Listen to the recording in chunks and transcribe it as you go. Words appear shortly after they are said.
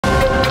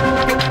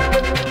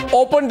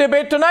Open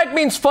debate tonight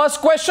means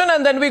first question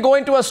and then we go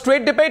into a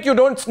straight debate. You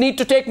don't need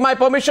to take my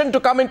permission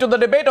to come into the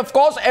debate. Of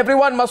course,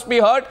 everyone must be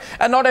heard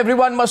and not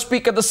everyone must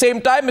speak at the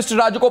same time. Mr.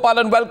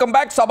 Rajagopalan, welcome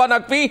back. Sabha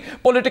Naqvi,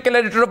 political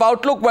editor of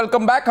Outlook,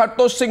 welcome back.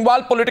 Hartosh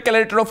Singhwal, political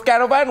editor of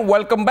Caravan,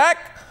 welcome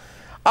back.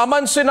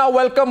 Aman Sinha,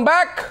 welcome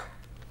back.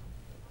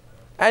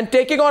 And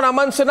taking on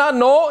Aman Sinha,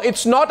 no,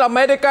 it's not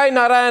Amerikai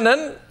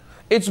Narayanan,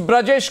 it's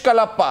Brajesh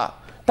Kalappa.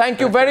 Thank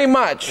you very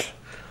much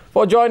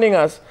for joining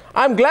us.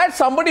 I'm glad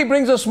somebody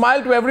brings a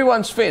smile to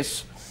everyone's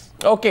face.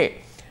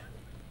 Okay.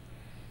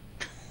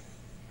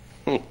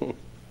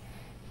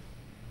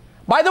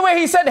 By the way,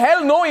 he said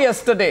hell no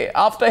yesterday.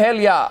 After hell,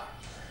 yeah.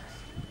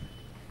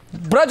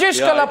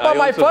 Brajesh Kalappa,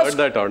 my first.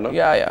 Heard that or not?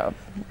 Yeah.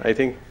 I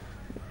think.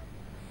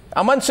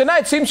 Aman Sinha,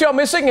 it seems you're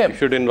missing him. You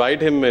should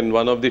invite him in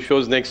one of the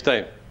shows next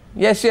time.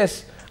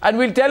 Yes. And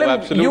we'll tell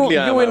him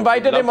you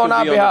invited him on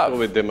our behalf. On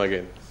with them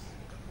again.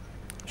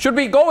 Should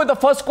we go with the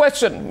first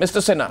question, Mr.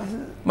 Sinha?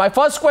 My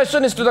first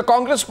question is to the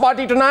Congress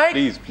party tonight.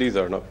 Please,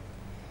 Arnab.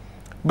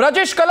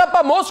 Brajesh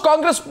Kalappa, most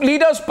Congress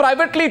leaders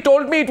privately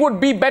told me it would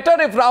be better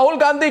if Raghul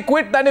Gandhi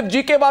quit than if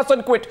G K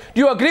Vasan quit.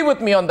 Do you agree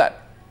with me on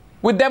that?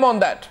 With them on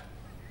that?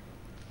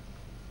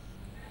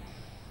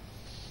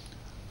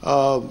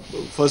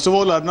 First of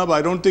all, Arnab,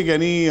 I don't think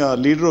any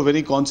leader of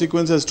any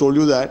consequence has told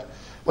you that.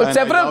 Well,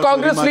 several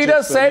Congress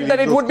leaders said that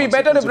it would be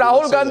better if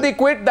Raghul Gandhi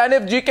quit than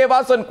if G K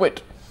Vasan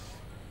quit.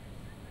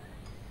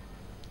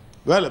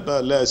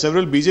 Well,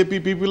 several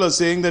BJP people are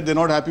saying that they're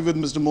not happy with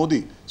Mr.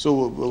 Modi.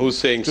 So who's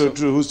saying so?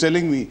 Who's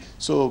telling me?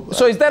 So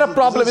is there a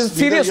problem? Is a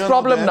serious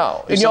problem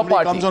now in your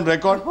party? Comes on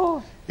record.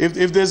 If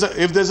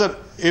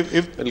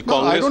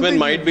congressmen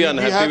might be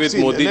unhappy with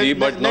Modi ji,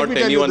 but not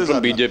anyone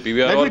from BJP.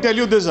 We are all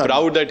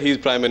proud that he is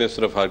Prime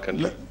Minister of our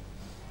country.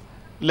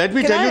 Let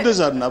me tell you this,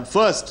 Arnab.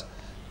 First,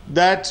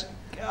 that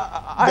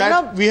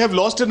we have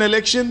lost an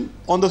election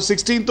on the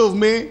 16th of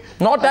May.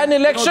 Not an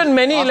election,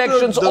 many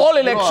elections, all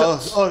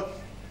elections.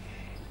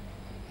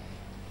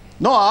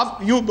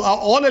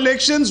 All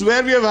elections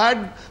where we have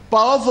had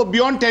power for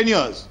beyond 10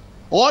 years.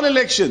 All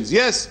elections,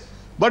 yes.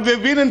 But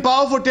we've been in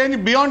power for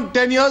beyond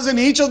 10 years in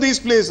each of these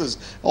places.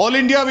 All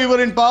India, we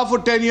were in power for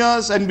 10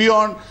 years and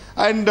beyond.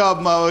 And in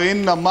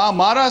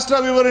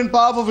Maharashtra, we were in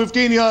power for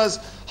 15 years.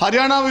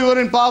 Haryana, we were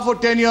in power for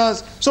 10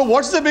 years. So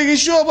what's the big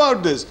issue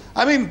about this?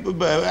 I mean,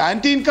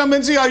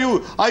 anti-incumbency, are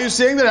you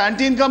saying that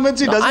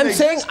anti-incumbency doesn't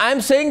exist? I'm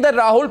saying that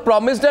Rahul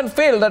promised and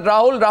failed, that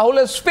Rahul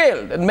has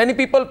failed. And many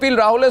people feel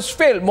Rahul has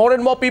failed. More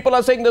and more people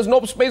are saying there's no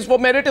space for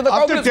merit in the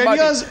Congress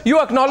party. You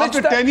acknowledge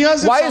that? After 10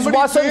 years, why if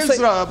somebody fails,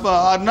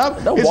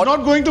 Arnab, it's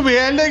not going to be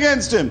held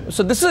against him.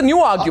 So this is a new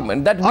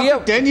argument that we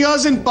have... 10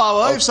 years in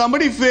power, if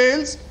somebody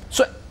fails...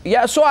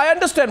 So I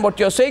understand what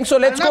you're saying. So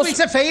let's go. It's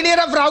a failure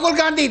of Raghul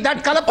Gandhi.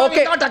 That Kalappa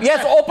will not accept.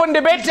 Yes, open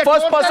debate.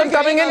 First person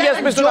coming in.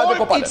 Yes, Mr.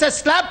 Rajagopalan. It's a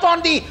slap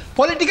on the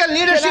political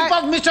leadership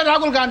of Mr.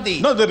 Rahul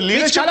Gandhi. No, the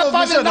leadership of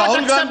Mr.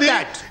 Rahul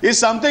Gandhi is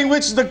something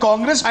which the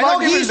Congress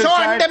party will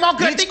decide.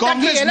 Each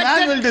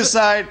congressman will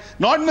decide,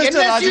 not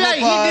Mr.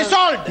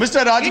 Rajagopal.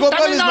 Mr.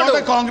 Rajagopal is not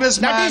a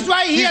congressman. That is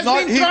why he has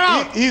been thrown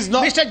out.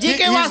 Mr. G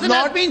K Vasan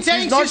has been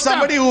saying he's not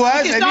somebody who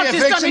has any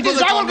affection for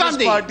the Congress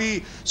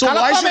party. So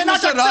why should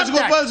Mr.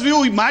 Rajagopal's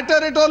view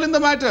matter at all in the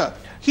matter?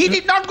 He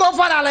did not go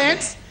for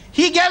alliance.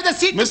 He gave the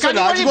seat to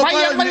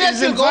Kanimozhi.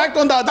 Is in fact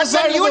on the other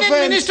side of the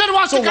fence.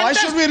 So why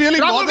should we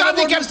really bother about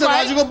Mr.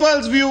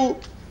 Rajagopal's view?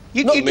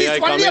 It is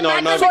only a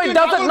matter so it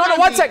doesn't. No,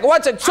 one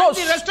second. So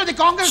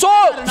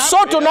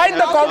tonight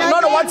the Congress.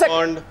 No, one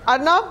second.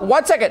 Arnab,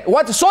 1 second.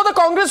 So the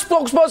Congress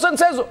spokesperson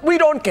says we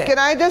don't care. Can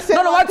I just say?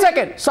 No, 1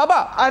 second.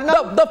 Sabha,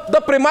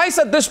 the premise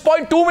at this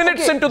point, 2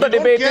 minutes into the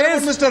debate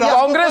is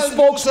Congress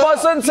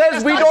spokesperson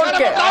says we don't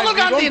care. Rahul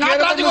Gandhi, not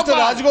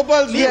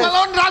Rajagopal. Leave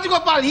alone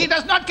Rajagopal. He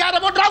does not care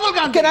about Rahul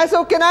Gandhi.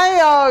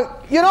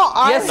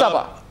 Yes,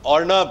 Sabha.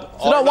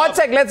 No, 1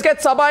 sec. Let's get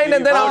Sabha in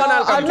and then Aman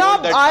will come.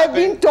 Arnab, I've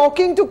been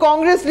talking to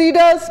Congress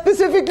leaders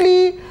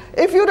specifically.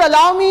 If you'd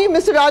allow me,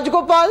 Mr.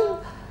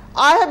 Rajagopal,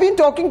 I have been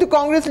talking to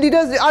Congress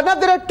leaders. Arnab,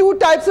 there are two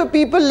types of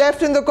people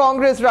left in the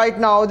Congress right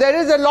now. There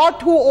is a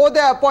lot who owe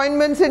their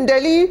appointments in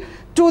Delhi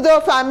to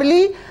the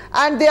family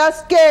and they are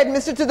scared.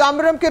 Mr.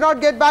 Chidambaram cannot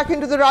get back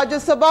into the Rajya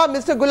Sabha.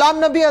 Mr. Ghulam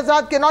Nabi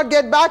Azad cannot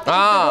get back. If they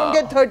don't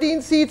get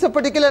 13 seats, a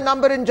particular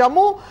number in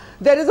Jammu.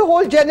 There is a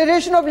whole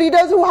generation of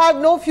leaders who have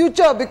no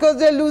future because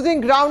they're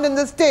losing ground in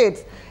the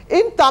states.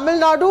 In Tamil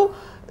Nadu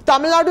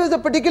is a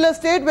particular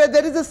state where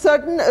there is a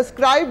certain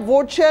ascribed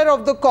vote share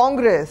of the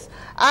Congress.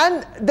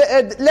 And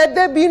let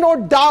there be no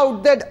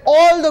doubt that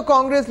all the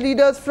Congress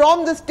leaders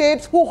from the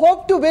states who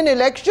hope to win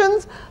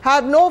elections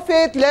have no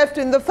faith left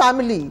in the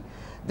family.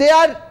 They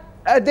are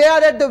at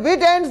the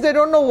wit ends, they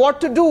don't know what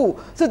to do.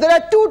 So there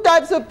are two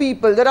types of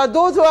people. There are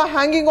those who are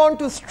hanging on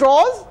to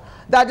straws,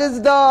 that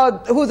is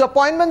whose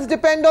appointments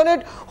depend on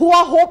it, who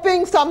are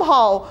hoping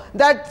somehow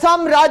that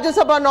some Rajya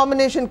Sabha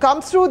nomination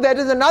comes through. There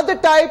is another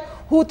type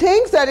who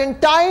thinks that in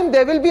time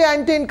there will be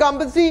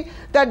anti-incumbency,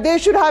 that they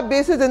should have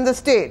bases in the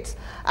states.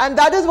 and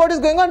that is what is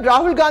going on.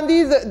 Rahul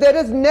Gandhi, there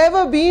has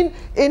never been,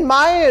 in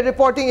my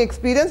reporting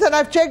experience, and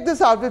I've checked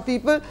this out with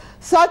people,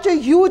 such a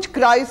huge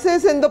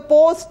crisis in the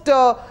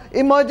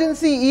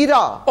post-emergency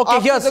era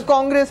after the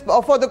Congress,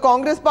 for the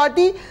Congress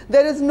party.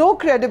 There is no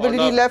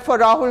credibility left for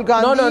Rahul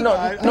Gandhi.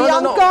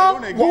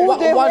 Priyanka, who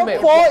they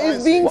vote for,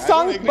 is being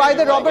sunk by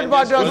the Robert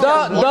Vadra.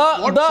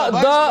 What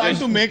Sabha is trying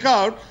to make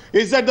out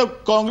is that the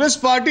Congress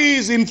party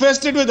is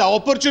infested with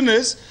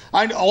opportunists,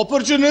 and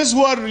opportunists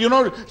who are, you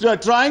know,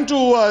 trying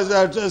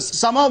to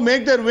somehow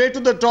make their way to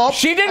the top.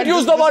 She didn't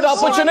use the word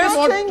opportunist.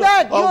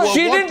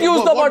 She didn't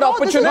use the word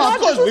opportunist. Of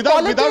course,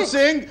 without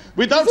saying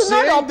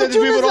that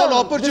we were all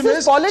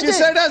opportunists, she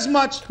said as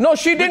much. No,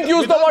 she didn't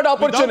use the word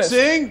opportunist.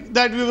 Without saying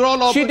that we were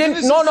all opportunists. She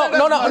didn't. No.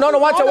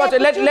 Watch.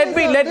 Let me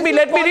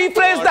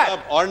rephrase that.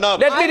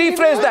 Let me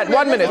rephrase that.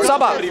 1 minute,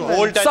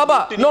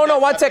 Sabha. No.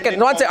 1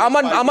 second.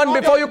 Aman,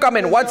 before you come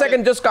in, 1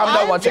 second. Just calm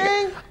down 1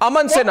 second.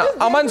 Aman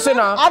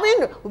Sinha. I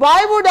mean,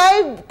 why would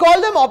I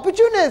call them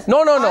opportunists?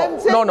 No.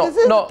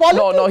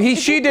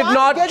 She did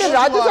not.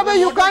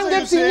 You can't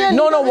get senior.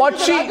 No. What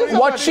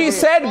she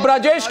said,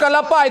 Brajesh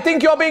Kalappa, I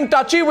think you're being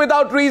touchy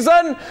without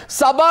reason.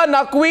 Sabha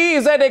Naqvi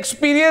is an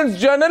experienced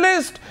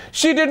journalist.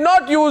 She did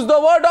not use the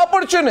word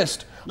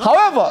opportunist. No,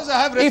 however,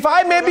 if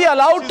I may be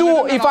allowed,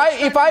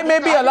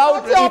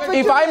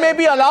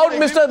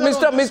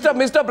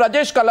 Mr.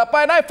 Brajesh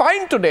Kalappa, and I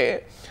find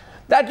today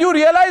that you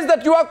realize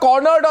that you are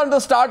cornered on the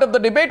start of the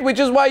debate, which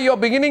is why you're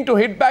beginning to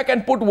hit back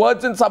and put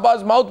words in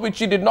Sabha's mouth which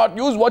she did not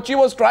use. What she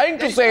was trying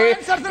to say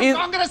is...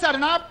 Congress,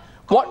 Arnab.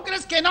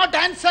 Congress cannot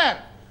answer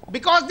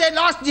because they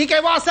lost G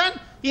K Vasan.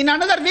 In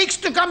another weeks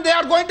to come, they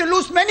are going to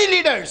lose many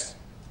leaders.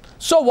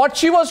 So what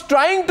she was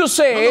trying to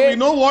say... we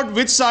know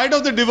which side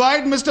of the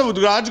divide Mr.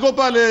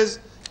 Rajgopal is.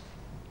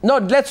 No,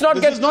 let's not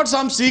This is not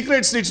some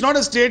secret. It's not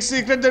a state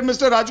secret that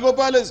Mr.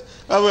 Rajgopal is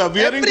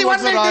wearing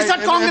towards the right.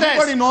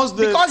 Everybody knows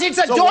this. Because it's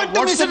a jolt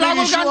to Mr.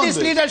 Rahul Gandhi's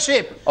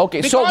leadership. Okay,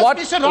 because so what...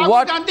 Mr.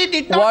 Rahul Gandhi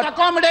did not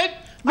accommodate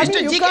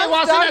Mr. G K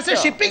Vasan as a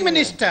shipping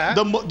minister.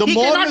 The more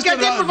Mr.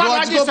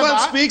 Rajgopal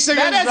speaks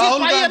against Rahul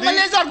Gandhi,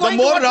 the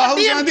more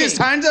Rahul Gandhi's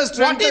hands are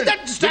strengthened. What is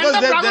that stand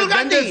of Rahul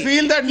Gandhi? They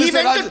feel that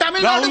Mr.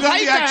 Rahul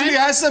Gandhi actually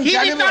has some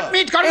caliber. He did not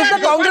meet Is the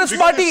Congress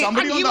party...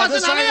 He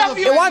was an ally of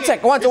you. One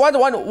sec.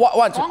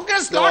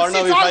 Congress lost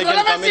its all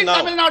relevance in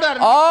Tamil Nadu.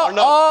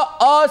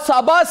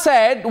 Sabha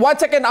said... 1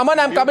 second, Aman,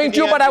 I'm coming to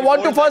you, but I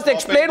want to first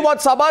explain what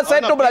Sabha said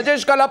to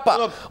Brajesh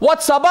Kalappa. What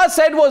Sabha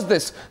said was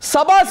this.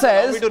 Sabha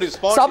says...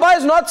 Sabha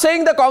is not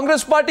saying the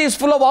Congress party is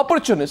full of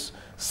opportunists.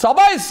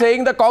 Sabha is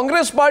saying the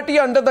Congress party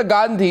under the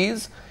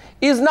Gandhis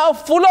is now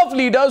full of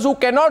leaders who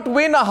cannot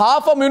win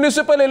half a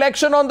municipal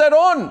election on their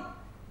own.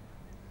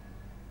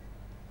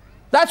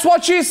 That's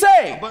what she's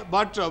saying. But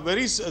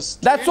very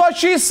that's what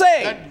she's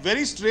saying.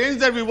 Very strange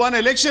that we won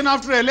election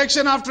after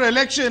election after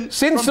election.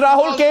 Since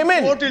Rahul came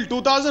in. Till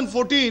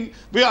 2014,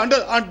 we are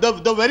under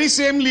the very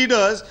same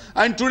leaders,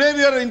 and today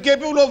we are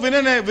incapable of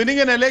winning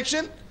an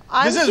election.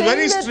 This is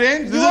very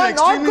strange. This is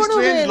extremely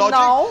strange logic.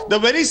 Now. The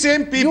very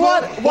same people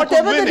who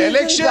could win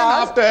election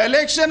after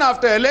election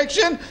after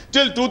election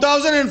till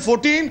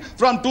 2014,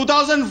 from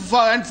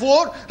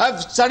 2004,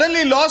 have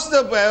suddenly lost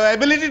the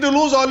ability to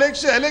lose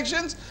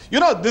elections. You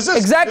know, this is...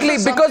 Exactly,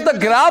 because the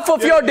graph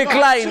of your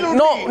decline...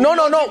 No.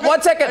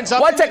 1 second.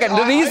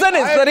 The reason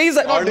is...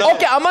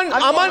 Okay, Aman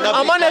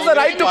has a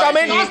right to come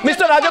in.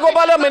 Mr.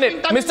 Rajagopal, a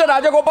minute.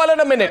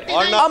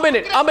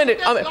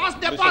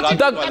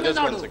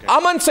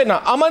 Aman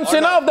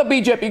Sinha of the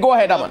BJP. Go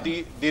ahead, Aman.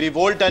 The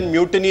revolt and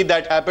mutiny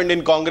that happened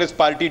in Congress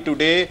party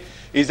today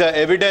is a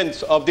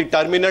evidence of the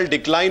terminal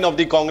decline of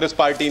the Congress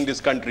party in this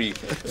country.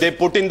 They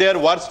put in their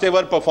worst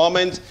ever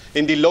performance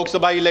in the Lok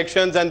Sabha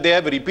elections, and they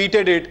have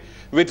repeated it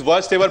with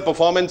worst ever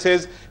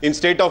performances in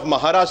state of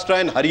Maharashtra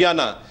and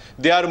Haryana.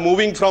 They are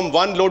moving from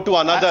one low to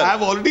another.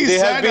 They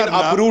have been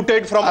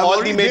uprooted from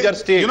all the major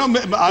states.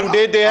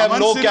 Today they have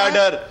no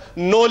cadre,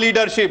 no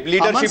leadership.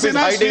 Leadership is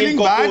hiding in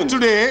cocoons.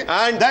 Today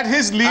and that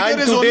his leader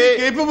is only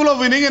capable of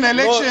winning an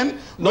election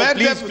where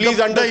the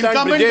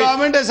incumbent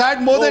government has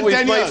had more than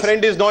 10 years. My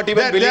friend is not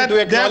even willing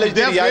to acknowledge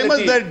the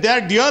reality.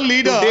 Their dear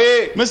leader,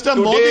 Mr.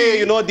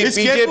 Modi, is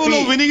capable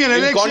of winning an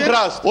election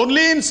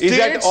only in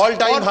states or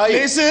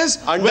places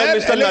where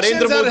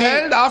elections are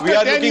held after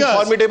 10 years.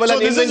 So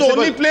this is the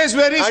only place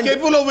where he is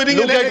capable of winning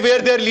an election. Look at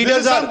where their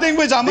leaders are. They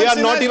are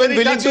not even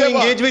willing to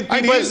engage with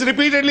people.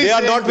 They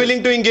are not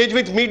willing to engage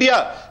with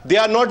media. They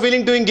are not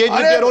willing to engage with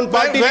their own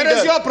party leaders. Where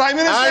is your Prime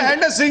Minister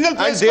held a single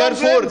press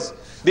conference?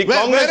 The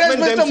congressmen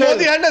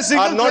themselves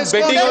are not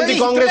betting on the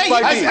Congress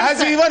party.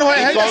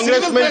 The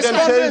congressmen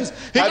themselves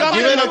have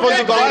given up on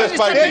the Congress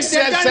party. And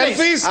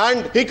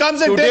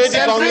today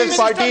the Congress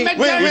party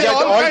is at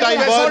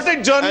all-time worst,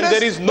 and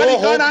there is no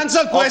hope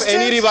of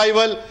any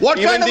revival.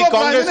 Even the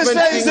congressmen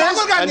think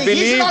and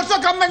believe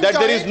that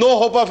there is no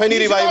hope of any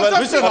revival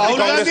of the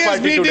Congress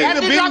party today.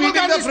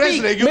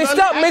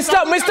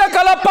 Mr.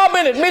 Kalappa,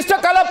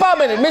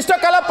 Mr.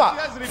 Kalappa.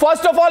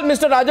 First of all,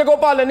 Mr.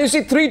 Rajagopal, and you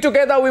see, three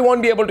together we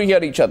won't be able to hear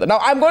each each other. Now,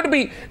 I'm going to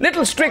be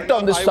little strict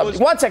on this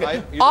subject. One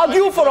second.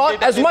 Argue for all,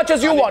 as much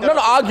as you want. No,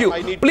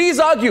 argue. Please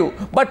argue.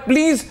 But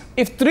please,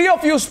 if three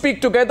of you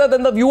speak together,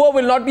 then the viewer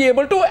will not be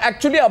able to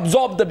actually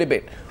absorb the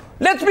debate.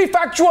 Let's be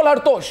factual,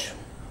 Hartosh.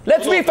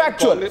 Let's be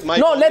factual.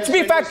 No, let's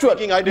be factual.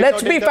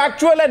 Let's be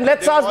factual and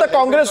let's ask the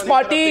Congress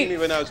party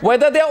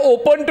whether they are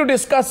open to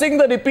discussing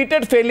the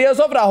repeated failures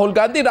of Rahul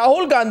Gandhi.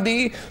 Rahul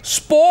Gandhi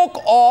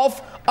spoke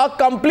of a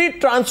complete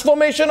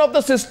transformation of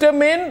the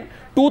system in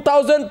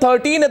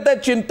 2013 at the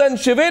Chintan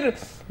Shivir,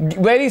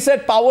 where he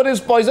said power is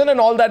poison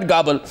and all that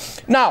gabble.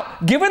 Now,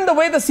 given the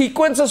way the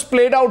sequence has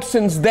played out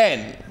since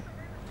then,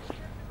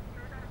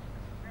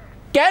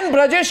 can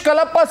Brajesh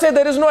Kalappa say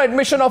there is no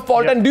admission of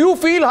fault? And do you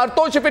feel,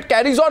 Hartosh, if it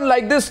carries on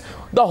like this,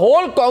 the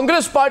whole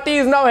Congress party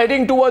is now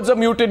heading towards a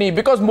mutiny?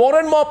 Because more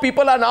and more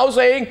people are now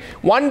saying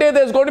one day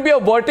there's going to be a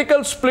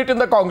vertical split in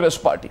the Congress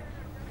party.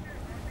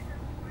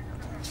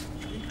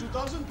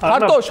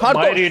 Hartosh.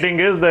 My reading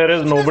is there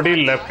is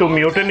nobody left to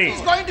mutiny.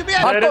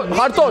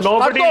 Hartosh.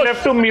 Nobody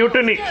left to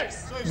mutiny.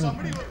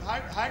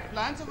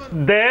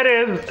 There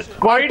is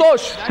quite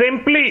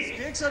simply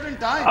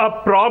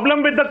a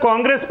problem with the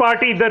Congress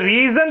party. The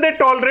reason they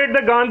tolerate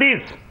the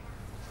Gandhis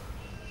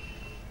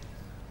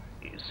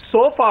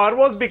so far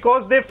was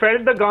because they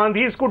felt the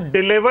Gandhis could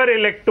deliver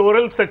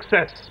electoral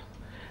success.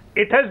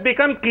 It has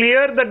become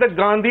clear that the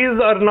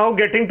Gandhis are now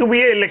getting to be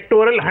an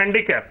electoral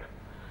handicap.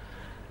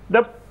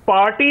 The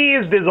party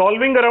is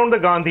dissolving around the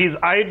Gandhis.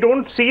 I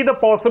don't see the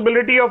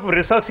possibility of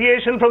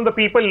resuscitation from the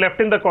people left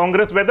in the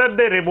Congress. Whether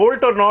they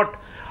revolt or not,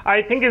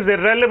 I think is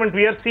irrelevant.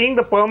 We are seeing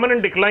the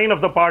permanent decline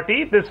of the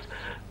party. This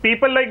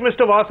people like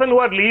Mr. Vasan who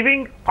are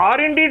leaving are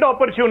indeed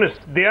opportunists.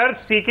 They are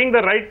seeking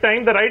the right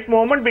time, the right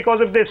moment, because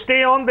if they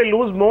stay on, they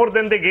lose more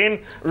than they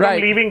gain from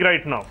leaving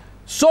right now.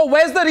 So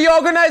where's the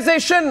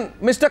reorganization,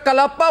 Mr.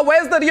 Kalappa?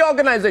 Where's the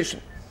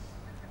reorganization?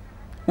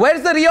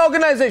 Where's the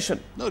reorganization?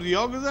 No,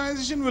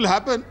 reorganization will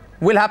happen.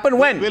 Will happen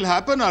when? Will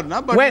happen,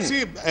 Arnab. But when? You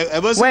see,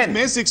 ever since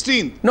May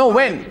 16th. No,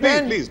 when?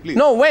 Please.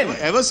 No, when? No,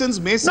 ever since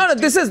May 16th. No,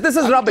 this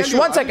is rubbish.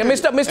 One second,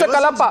 Mr.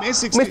 Kalappa.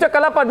 Mr.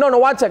 Kalappa, no,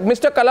 one second.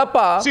 Mr.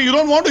 Kalappa. See, you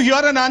don't want to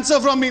hear an answer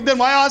from me. Then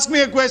why ask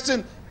me a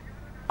question?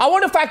 I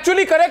want to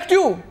factually correct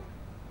you.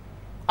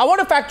 Why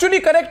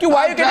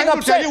are you getting upset?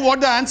 I'm trying to tell you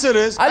what the answer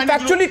is. I'll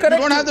factually correct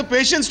you. You don't have the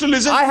patience to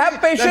listen. I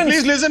have patience. Then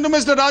please listen to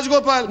Mr.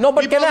 Rajgopal. No,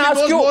 but can I ask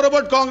you? He knows more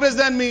about Congress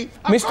than me.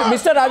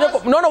 Mr.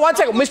 Rajgopal. No, one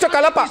second. Mr.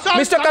 Kalappa.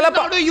 Mr.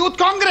 Kalappa. Youth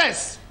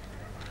Congress.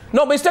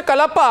 No, Mr.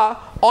 Kalappa,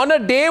 on a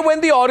day when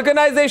the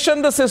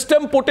organization, the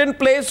system put in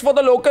place for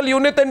the local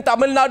unit in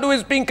Tamil Nadu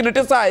is being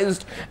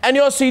criticized and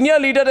your senior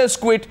leader has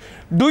quit,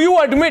 do you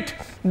admit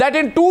that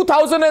in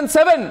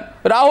 2007,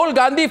 Rahul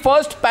Gandhi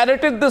first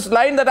parroted this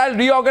line that I'll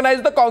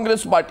reorganize the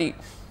Congress party?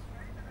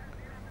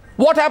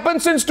 What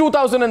happened since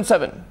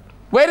 2007?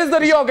 Where is the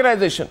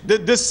reorganization?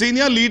 This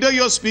senior leader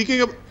you're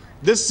speaking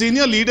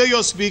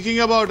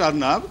about,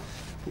 Arnab,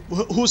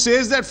 who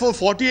says that for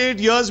 48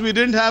 years we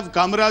didn't have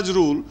Kamaraj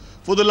rule.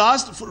 For the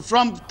last,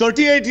 from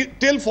 38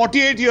 till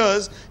 48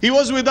 years, he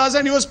was with us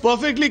and he was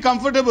perfectly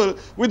comfortable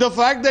with the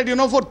fact that,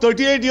 for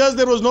 38 years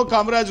there was no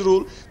Kamaraj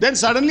rule. Then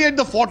suddenly at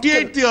the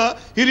 48th year,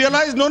 he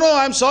realized, no,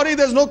 I'm sorry,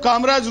 there's no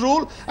Kamaraj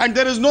rule and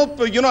there is no,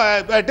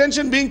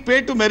 attention being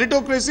paid to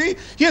meritocracy.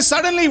 He has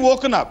suddenly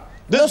woken up.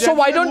 No, so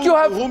why don't you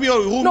have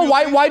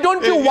why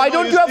don't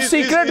you have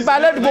secret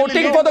ballot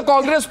voting for the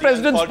Congress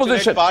president's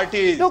position?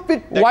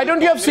 Why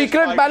don't you have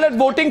secret ballot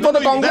voting for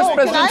the Congress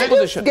president's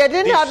position? Get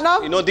in,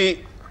 Arnab.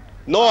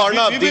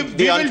 Arnab,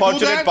 the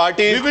unfortunate part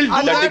is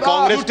that the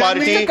Congress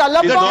party is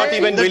not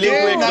even willing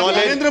to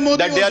acknowledge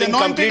that they are in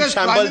complete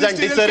shambles and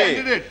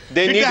disarray.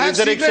 They need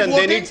resurrection,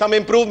 they need some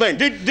improvement.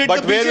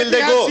 But where will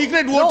they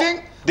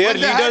go? Their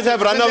leaders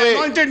have run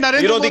away.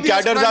 The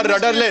cadres are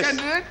rudderless.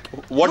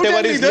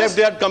 Whatever is left,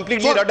 they are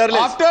completely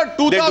rudderless.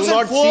 They do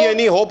not see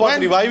any hope of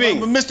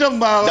reviving.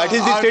 That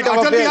is the state of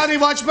affairs. Atal Bihari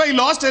Vajpayee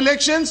lost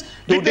elections.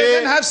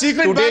 Today,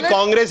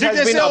 Congress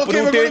has been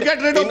uprooted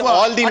in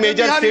all the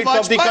major states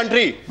of the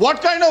country.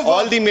 What kind of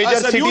all the major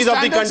cities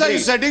of the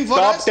country?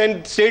 Top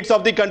 10 states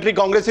of the country,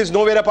 Congress is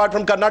nowhere apart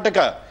from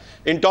Karnataka.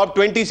 In top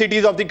 20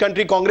 cities of the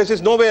country, Congress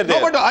is nowhere there.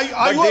 No, but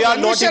they are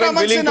not even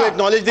willing to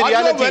acknowledge the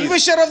reality. Are you a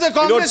well-wisher of the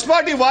Congress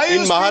party? Why are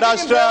you Maharashtra,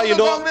 speaking in favor of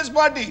the Congress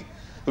party?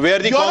 Where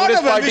the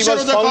Congress party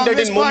was founded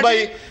in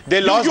Mumbai,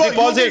 they lost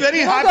deposit.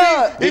 Very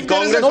happy the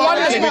Congress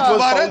party which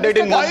was founded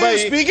in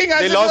Mumbai,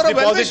 they lost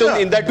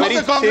deposit in that very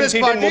same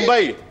seat in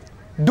Mumbai.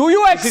 Do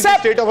you accept? This is the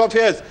state of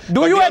affairs.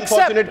 Do you accept?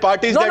 Unfortunate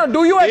parties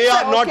do you accept? They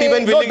are not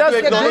even willing to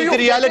acknowledge the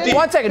reality.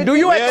 One second. Do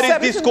you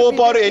accept? Where is the scope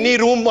or any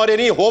room or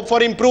any hope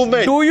for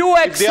improvement? Do you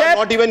accept? If they are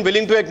not even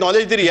willing to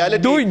acknowledge the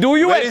reality.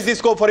 Where is the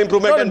scope for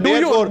improvement? And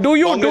therefore,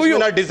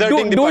 Congressmen are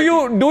deserting the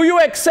party. Do you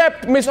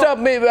accept,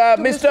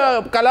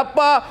 Mr.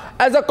 Kalappa,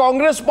 as a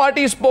Congress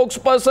party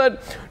spokesperson,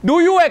 do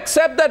you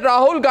accept that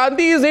Rahul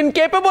Gandhi is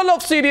incapable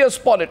of serious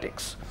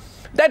politics?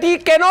 That he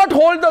cannot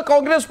hold the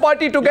Congress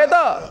party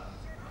together?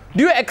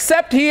 Do you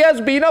accept he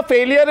has been a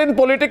failure in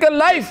political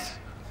life?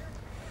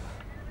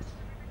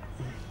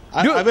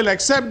 I will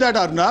accept that,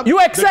 Arnab. You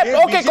accept?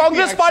 Okay,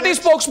 Congress party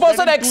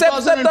spokesperson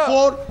accepts that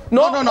the...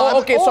 No.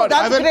 Okay, sorry.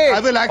 I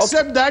will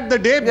accept that the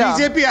day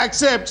BJP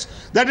accepts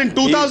that in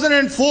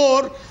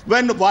 2004,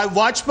 when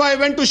Vajpayee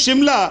went to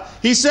Shimla,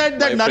 he said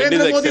that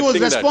Narendra Modi was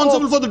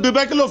responsible for the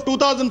debacle of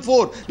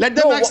 2004. Let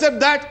them accept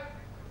that.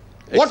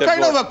 What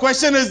kind of a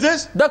question is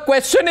this? The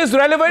question is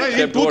relevant.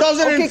 In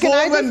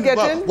 2004, when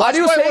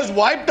Vajpayee was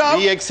wiped out,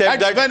 we accept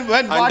that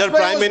when under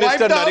Prime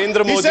Minister Narendra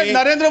Modi, he said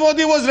Narendra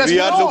Modi was responsible. We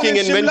are looking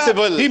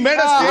invincible. He made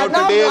a statement.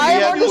 Today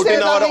we have put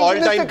in our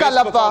all-time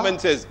best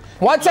performances.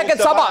 1 second,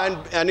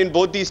 Sabha. And in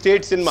both these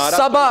states in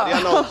Maharashtra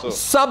and Haryana also.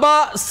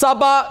 Sabha.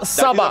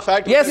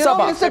 Yes,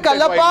 Sabha. Mr.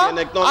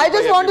 Kalappa, I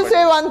just want to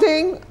say one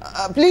thing.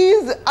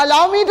 Please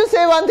allow me to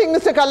say one thing,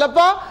 Mr.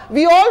 Kalappa.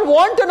 We all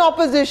want an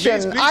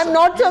opposition. I'm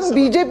not some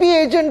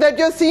BJP agent that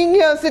you're seeing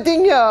here,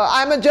 sitting here.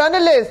 I'm a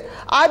journalist.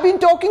 I've been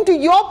talking to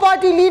your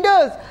party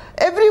leaders.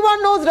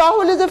 Everyone knows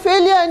Rahul is a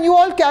failure and you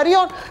all carry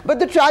on. But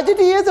the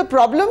tragedy is a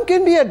problem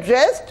can be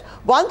addressed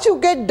once you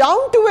get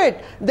down to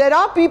it. There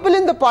are people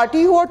in the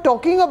party who are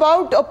talking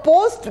about a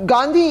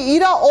post-Gandhi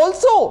era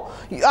also.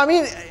 I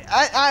mean,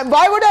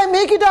 why would I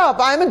make it up?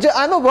 I'm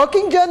a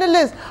working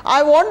journalist.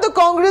 I want the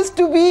Congress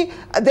to be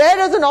there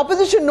as an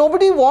opposition.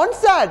 Nobody wants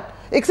that.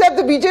 Except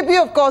the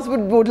BJP, of course,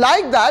 would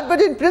like that.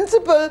 But in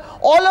principle,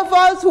 all of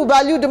us who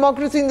value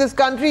democracy in this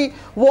country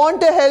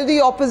want a healthy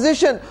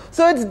opposition.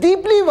 So it's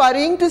deeply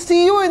worrying to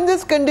see you in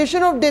this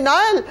condition of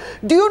denial.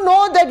 Do you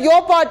know that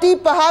your party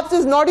perhaps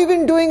is not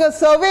even doing a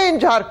survey in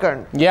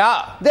Jharkhand?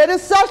 Yeah. There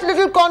is such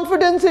little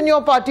confidence in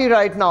your party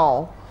right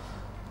now.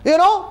 You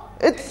know?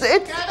 It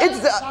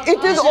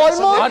is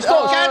almost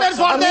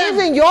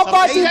amazing. Your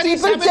party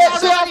people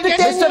check after 10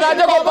 years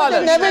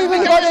they never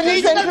even got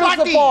any central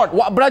support.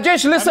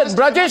 Brajesh, listen.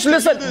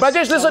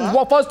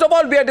 First of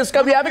all, we are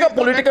having a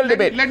political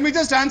debate. Let me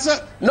just answer.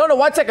 No,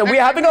 1 second. We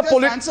are having a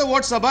political... answer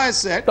what Sabha has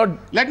said.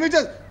 Let me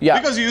just...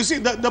 Because you see,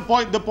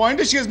 the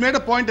point is she has made a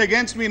point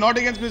against me, not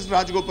against Mr.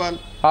 Rajgopal.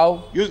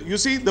 How? You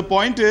see, the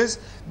point is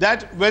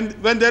that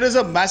when there is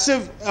a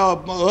massive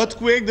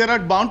earthquake, there are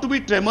bound to be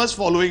tremors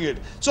following it.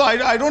 So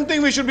I don't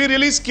think we should be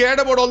really scared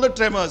about all the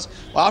tremors.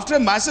 After a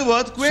massive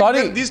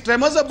earthquake, these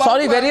tremors are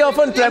bound to very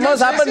often tremors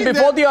happen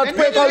before the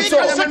earthquake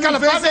also.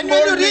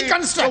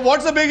 So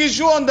what's the big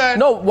issue on that?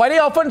 No, very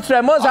often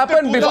tremors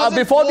happen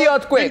before the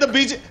earthquake.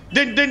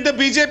 Did the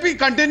BJP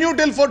continue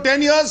till for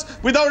 10 years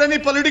without any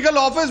political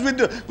office, with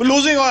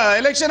losing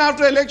election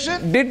after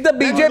election? Did the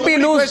BJP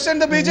lose?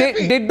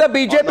 Did the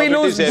BJP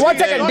lose? 1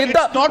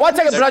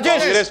 second.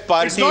 Congress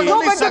party.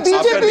 No, but the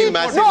BJP.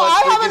 No,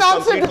 I have an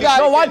answer to that.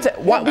 No, 1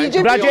 second.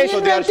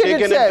 Brajesh, they are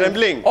shaken and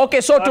trembling.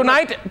 Okay, so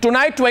tonight,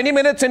 20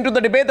 minutes into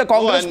the debate, the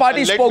Congress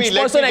party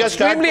spokesperson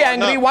extremely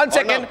angry. 1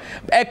 second.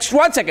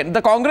 1 second.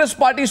 The Congress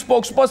party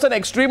spokesperson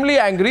extremely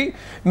angry,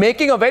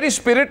 making a very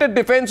spirited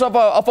defense of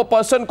a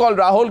person called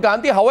Rahul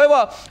Gandhi.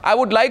 However, I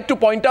would like to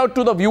point out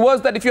to the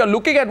viewers that if you are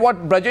looking at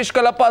what Brajesh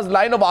Kalappa's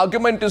line of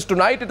argument is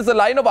tonight, it is a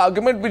line of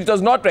argument which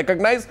does not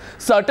recognize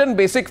certain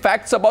basic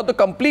facts about the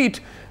complete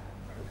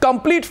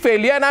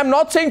failure, and I'm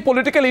not saying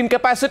political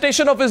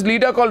incapacitation of his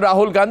leader called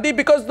Rahul Gandhi,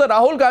 because the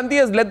Rahul Gandhi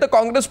has led the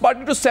Congress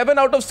party to 7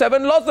 out of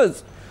 7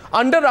 losses.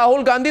 Under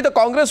Rahul Gandhi, the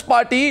Congress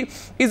party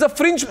is a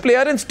fringe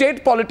player in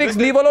state politics,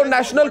 leave alone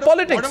national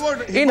politics.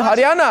 In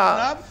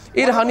Haryana,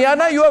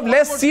 you have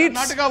less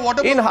seats.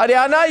 In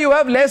Haryana, you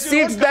have less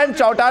seats than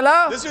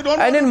Chautala,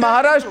 and in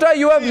Maharashtra,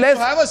 you have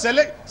less.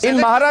 In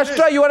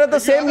Maharashtra, you are at the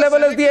same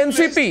level as the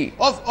NCP.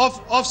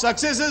 Of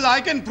successes, I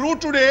can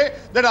prove today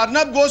that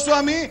Arnab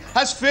Goswami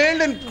has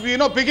failed in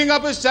picking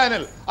up his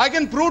channel. I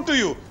can prove to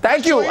you.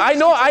 Thank you. I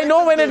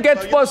know when it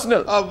gets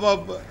personal.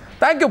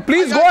 Thank you.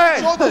 Please go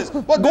ahead.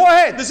 Go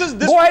ahead.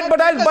 Go ahead.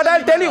 But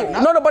I'll tell you.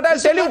 No. But I'll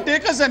tell you.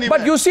 Take us anywhere.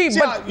 But you see,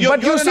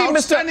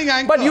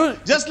 Mr. But you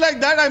just like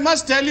that. I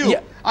must tell you.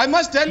 Yeah. I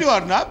must tell you,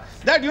 Arnab,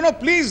 that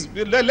please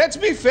let's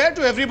be fair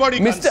to everybody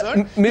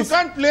concerned. You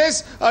can't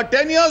place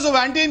 10 years of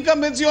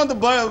anti-incumbency on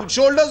the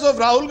shoulders of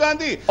Rahul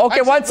Gandhi.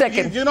 Okay, 1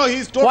 second.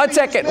 He's totally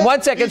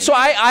 1 second. So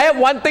I have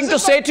one thing to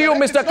say to you,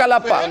 Mr.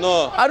 Kalappa.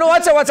 No,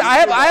 1 second. I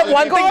have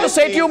one thing to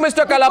say to you,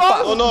 Mr.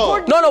 Kalappa.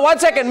 No, 1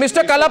 second,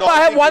 Mr. Kalappa. I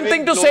have one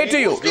thing to say to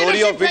you.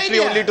 Glory of victory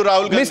only to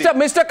Rahul Gandhi.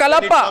 Mr.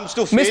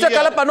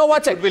 Kalappa. No,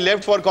 1 second. Be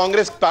left for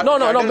Congress. No,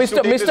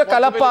 Mr.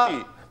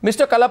 Kalappa.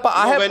 Mr. Kalappa,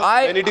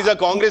 when it is a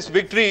Congress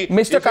victory,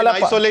 Mr. Kalappa,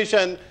 in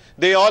isolation,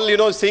 they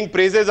all, sing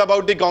praises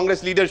about the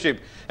Congress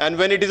leadership. And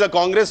when it is a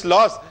Congress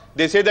loss,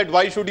 they say that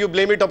why should you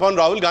blame it upon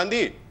Rahul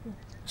Gandhi?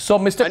 So,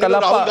 Mr.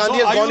 Kalappa, Rahul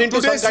Gandhi has gone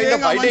into some kind of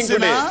fighting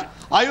today.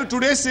 Are you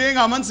today saying,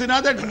 Aman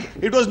Sinha, that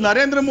it was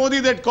Narendra Modi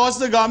that caused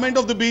the government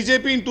of the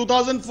BJP in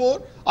 2004?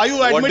 Are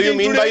you admitting What do you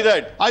mean today? by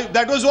that?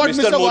 That was what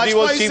Mr. Modi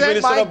was Vajpayee Chief said.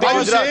 Minister of Are you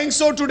Gujarat. saying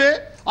so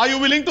today? Are you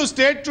willing to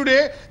state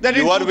today that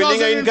in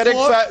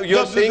 2004,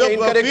 the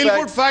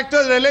feel-good factor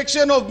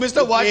election of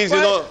Mr.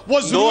 Vajpayee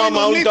was no ruined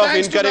only amount of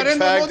thanks to incorrect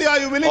Narendra Modi? Are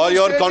you willing or to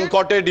your state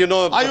concocted,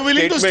 Are you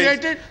willing to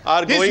state it?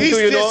 Are going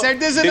to, said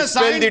this in a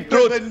dispel the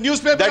truth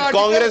newspaper that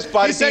article. Congress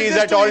party is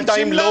at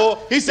all-time low.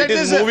 It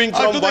is moving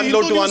from one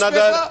low to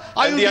another,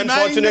 and the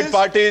unfortunate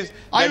part is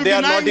that they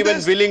are not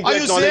even willing to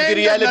acknowledge the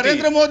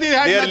reality.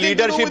 Their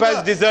leadership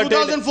has deserted,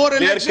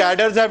 their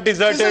cadres have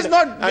deserted,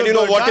 and you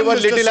know, whatever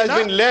little has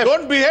been left,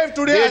 don't behave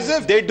today as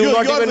if they do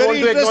not even want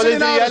to acknowledge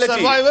the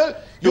reality.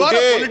 You are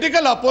a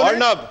political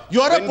opponent.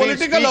 You are a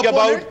political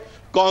opponent.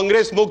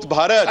 Congress Mukt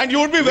Bharat, and you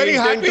would be very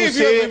happy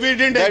if we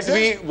didn't that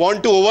exist. We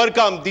want to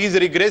overcome these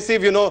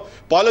regressive, you know,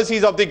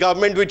 policies of the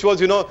government, which was,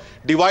 you know,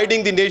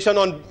 dividing the nation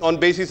on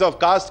basis of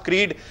caste,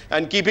 creed,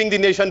 and keeping the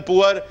nation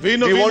poor. We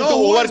want to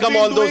overcome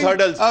all those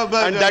hurdles,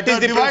 and that is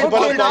the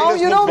principle of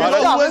Congress Mukt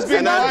Bharat.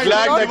 And I am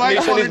glad that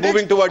nation is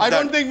moving towards that. I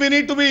don't think we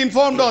need to be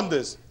informed on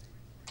this.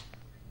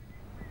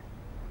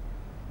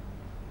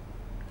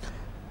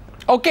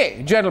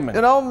 Okay, gentlemen.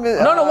 You know,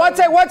 no, one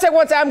sec.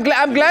 I'm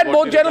glad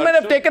both gentlemen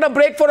have taken a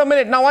break for a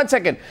minute. Now, 1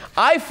 second.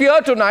 I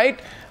fear tonight,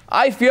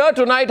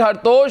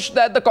 Hartosh,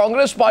 that the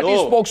Congress party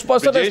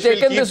spokesperson has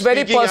taken this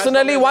very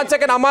personally. 1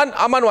 second, Aman,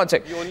 1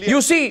 second.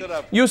 You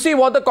see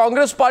what the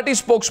Congress party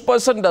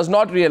spokesperson does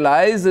not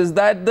realize is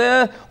that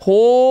the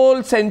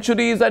whole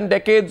centuries and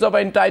decades of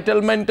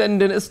entitlement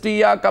and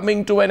dynasty are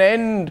coming to an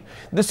end.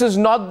 This is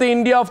not the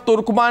India of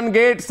Turkman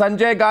Gate,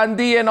 Sanjay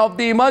Gandhi and of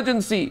the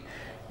emergency.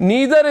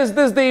 Neither is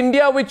this the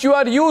India which you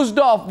are used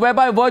of, where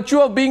by virtue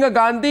of being a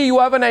Gandhi, you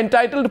have an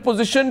entitled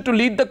position to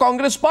lead the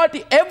Congress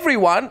party.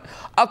 Everyone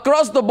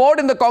across the board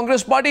in the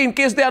Congress party, in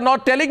case they are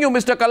not telling you,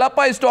 Mr.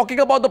 Kalappa is talking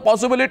about the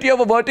possibility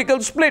of a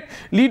vertical split.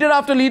 Leader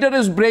after leader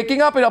is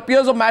breaking up. It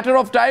appears a matter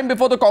of time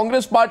before the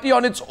Congress party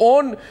on its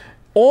own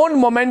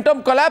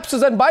momentum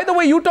collapses. And by the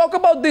way, you talk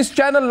about this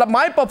channel.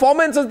 My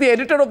performance as the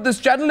editor of this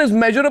channel is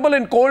measurable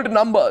in cold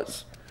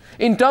numbers.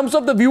 In terms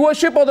of the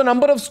viewership or the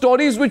number of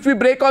stories which we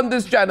break on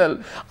this channel.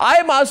 I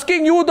am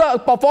asking you, the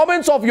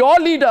performance of your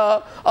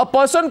leader, a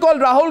person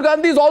called Raghul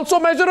Gandhi, is also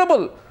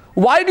measurable.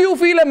 Why do you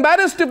feel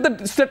embarrassed if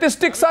the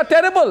statistics are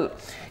terrible?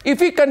 If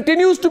he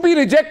continues to be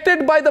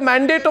rejected by the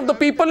mandate of the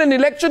people in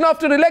election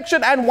after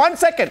election. And 1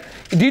 second,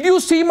 did you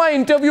see my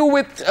interview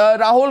with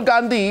Raghul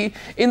Gandhi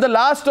in the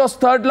last or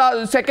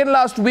second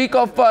last week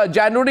of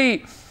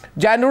January?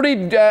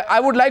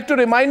 I would like to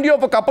remind you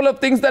of a couple of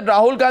things that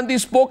Raghul Gandhi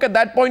spoke at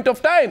that point of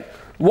time.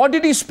 What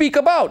did he speak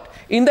about?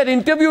 In that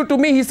interview to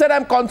me, he said,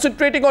 I'm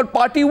concentrating on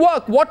party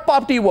work. What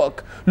party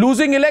work?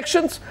 Losing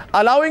elections?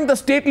 Allowing the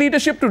state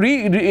leadership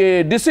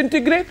to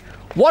disintegrate?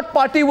 What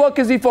party work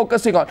is he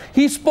focusing on?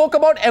 He spoke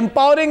about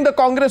empowering the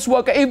Congress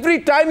worker. Every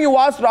time you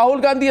asked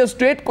Raghul Gandhi a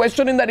straight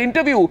question in that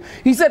interview,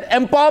 he said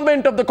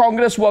empowerment of the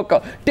Congress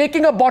worker,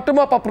 taking a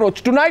bottom-up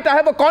approach. Tonight, I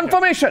have a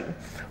confirmation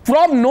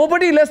from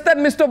nobody less than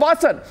Mr.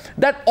 Vasan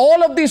that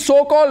all of these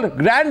so-called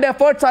grand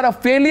efforts are a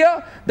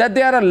failure, that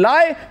they are a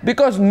lie,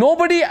 because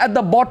nobody at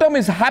the bottom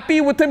is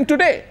happy with him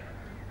today.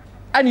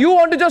 And you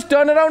want to just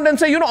turn around and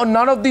say, you know,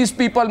 none of these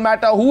people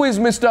matter. Who is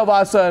Mr.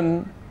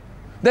 Vasan?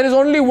 There is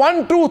only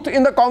one truth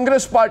in the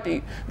Congress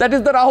party. That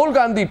is the Raghul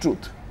Gandhi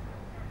truth.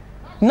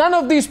 None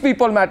of these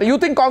people matter. You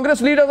think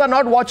Congress leaders are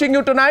not watching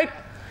you tonight?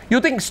 You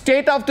think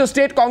state after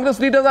state Congress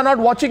leaders are not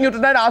watching you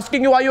tonight,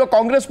 asking you, are you a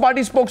Congress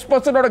party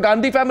spokesperson or a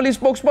Gandhi family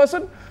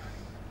spokesperson?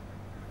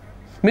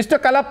 Mr.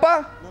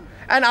 Kalappa?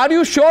 And are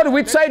you sure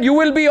which side you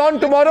will be on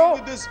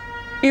tomorrow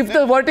if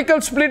the vertical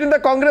split in the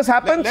Congress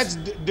happens?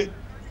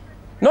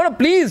 No,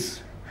 please.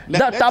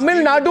 The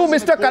Tamil Nadu,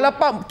 Mr.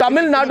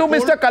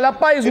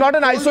 Kalappa is not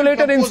an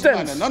isolated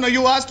instance. No,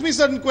 you asked me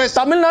certain questions.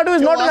 Tamil Nadu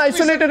is not an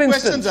isolated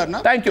instance.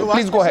 Thank you.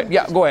 Please go ahead.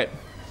 Yeah, go ahead.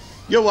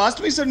 You've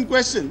asked me certain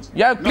questions.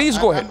 Yeah, please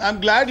go ahead. I'm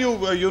glad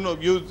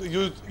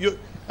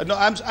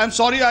I'm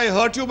sorry I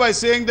hurt you by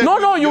saying that.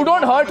 No, you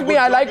don't hurt me.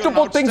 I like to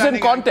put things in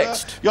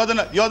context. You're the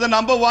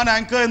 #1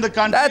 anchor in the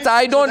country.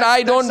 I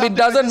don't. It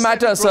doesn't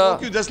matter, sir.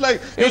 It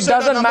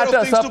doesn't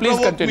matter, sir. Please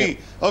continue.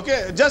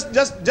 Okay,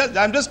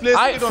 I'm just placing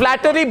it on.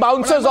 Flattery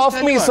bounces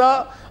off me,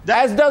 sir,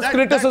 as does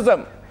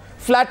criticism.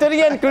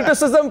 Flattery and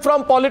criticism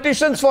from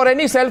politicians for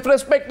any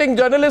self-respecting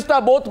journalist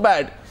are both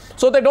bad.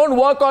 So they don't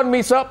work on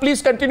me, sir.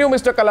 Please continue,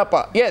 Mr.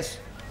 Kalappa. Yes.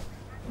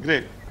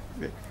 Great.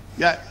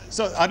 Yeah.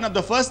 So, Arnab,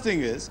 the first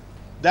thing is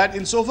that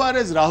insofar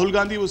as Raghul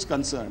Gandhi was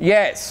concerned,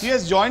 yes, he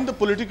has joined the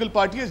political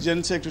party as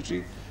General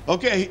Secretary.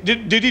 Okay.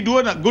 Did he do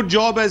a good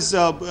job as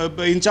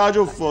in charge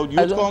of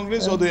Youth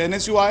Congress or the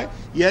NSUI?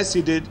 Yes,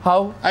 he did.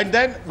 How? And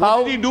then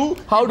what did he do?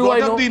 How do I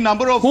know? The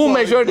number of who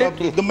measured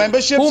it? The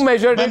memberships. Who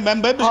measured it?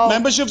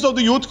 Memberships of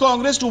the Youth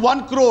Congress to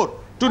 1 crore,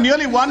 to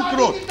nearly 1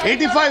 crore,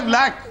 85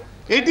 lakh.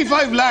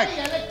 85 lakh.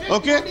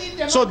 Okay.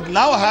 So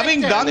now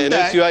having done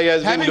that, NSUI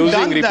has been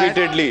losing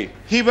repeatedly.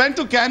 He went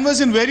to canvass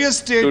in various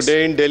states.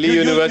 Today in Delhi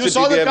University, you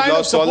saw the they have kind of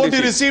lost all support the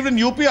he received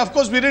in UP. Of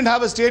course, we didn't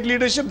have a state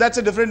leadership. That's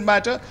a different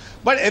matter.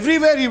 But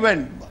everywhere he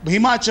went,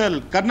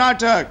 Himachal,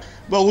 Karnataka,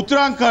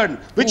 Uttarakhand,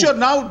 which you're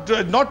now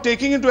not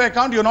taking into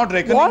account, you're not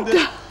reckoning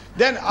this.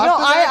 Then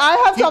after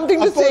I have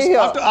something to say here.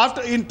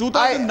 After in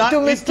 2009, to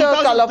Mr.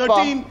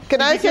 Kalappa,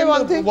 can I say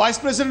one thing? Vice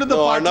President of the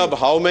party. Arnab,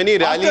 how many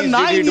rallies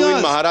did he do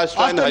in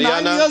Maharashtra and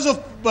Haryana? 9 years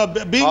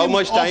of being how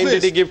much time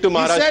did he give to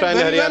Maharashtra and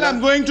Haryana? Well,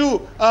 I'm going to,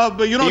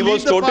 he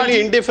was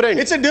totally indifferent.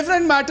 It's a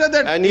different matter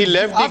that. And he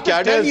left the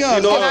cadres,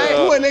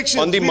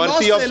 on the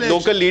mercy of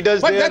local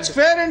leaders. But that's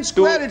fair and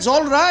square. It's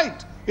all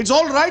right. It's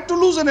all right to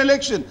lose an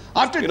election.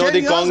 After 10 years,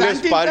 the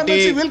Congress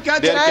party, will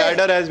catch their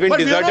cadre has been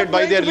deserted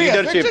by their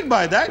leadership.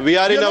 We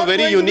are in a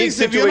very unique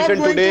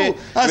situation today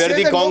where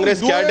the Congress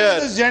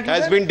cadre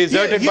has been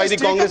deserted by the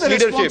Congress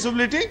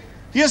leadership.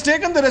 He has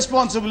taken the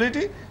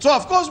responsibility. So,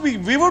 of course,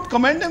 we would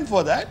commend him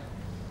for that.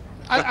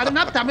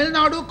 Arnab, Tamil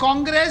Nadu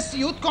Congress,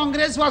 Youth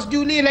Congress was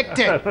duly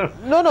elected.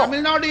 No.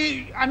 Tamil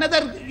Nadu,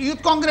 another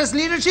Youth Congress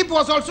leadership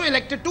was also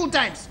elected 2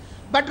 times.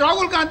 But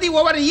Raghul Gandhi,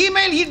 over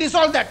email, he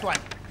dissolved that one.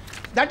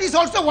 That is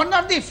also one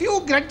of the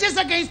few grudges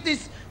against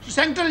this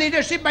central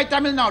leadership by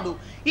Tamil Nadu.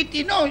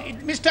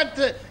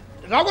 Mr.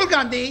 Raghul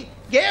Gandhi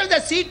gave the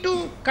seat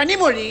to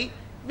Kanimozhi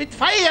with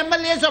 5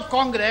 MLAs of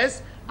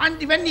Congress,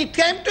 and when it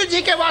came to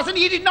G K Vasan,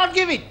 he did not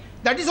give it.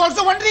 That is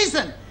also one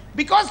reason.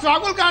 Because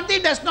Raghul Gandhi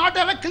does not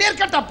have a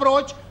clear-cut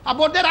approach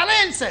about their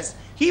alliances.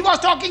 He was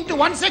talking to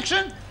one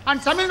section,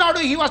 and Tamil Nadu,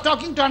 he was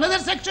talking to another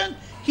section.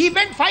 He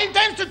went 5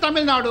 times to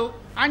Tamil Nadu,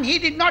 and he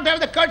did not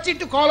have the courtesy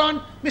to call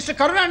on Mr.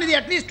 Karunanidhi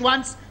at least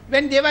once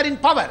when they were in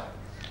power.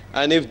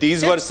 And if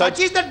these were such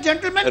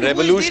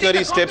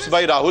revolutionary steps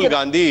by Rahul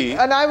Gandhi,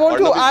 and I want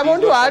to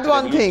add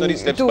one thing.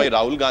 By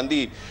Rahul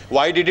Gandhi,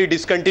 why did he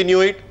discontinue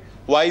it?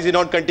 Why is he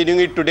not continuing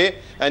it today?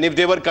 And if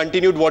they were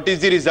continued, what is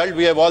the result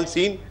we have all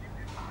seen?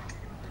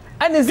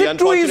 And is it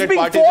true he's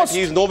being forced?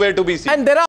 He is nowhere to be seen. And there are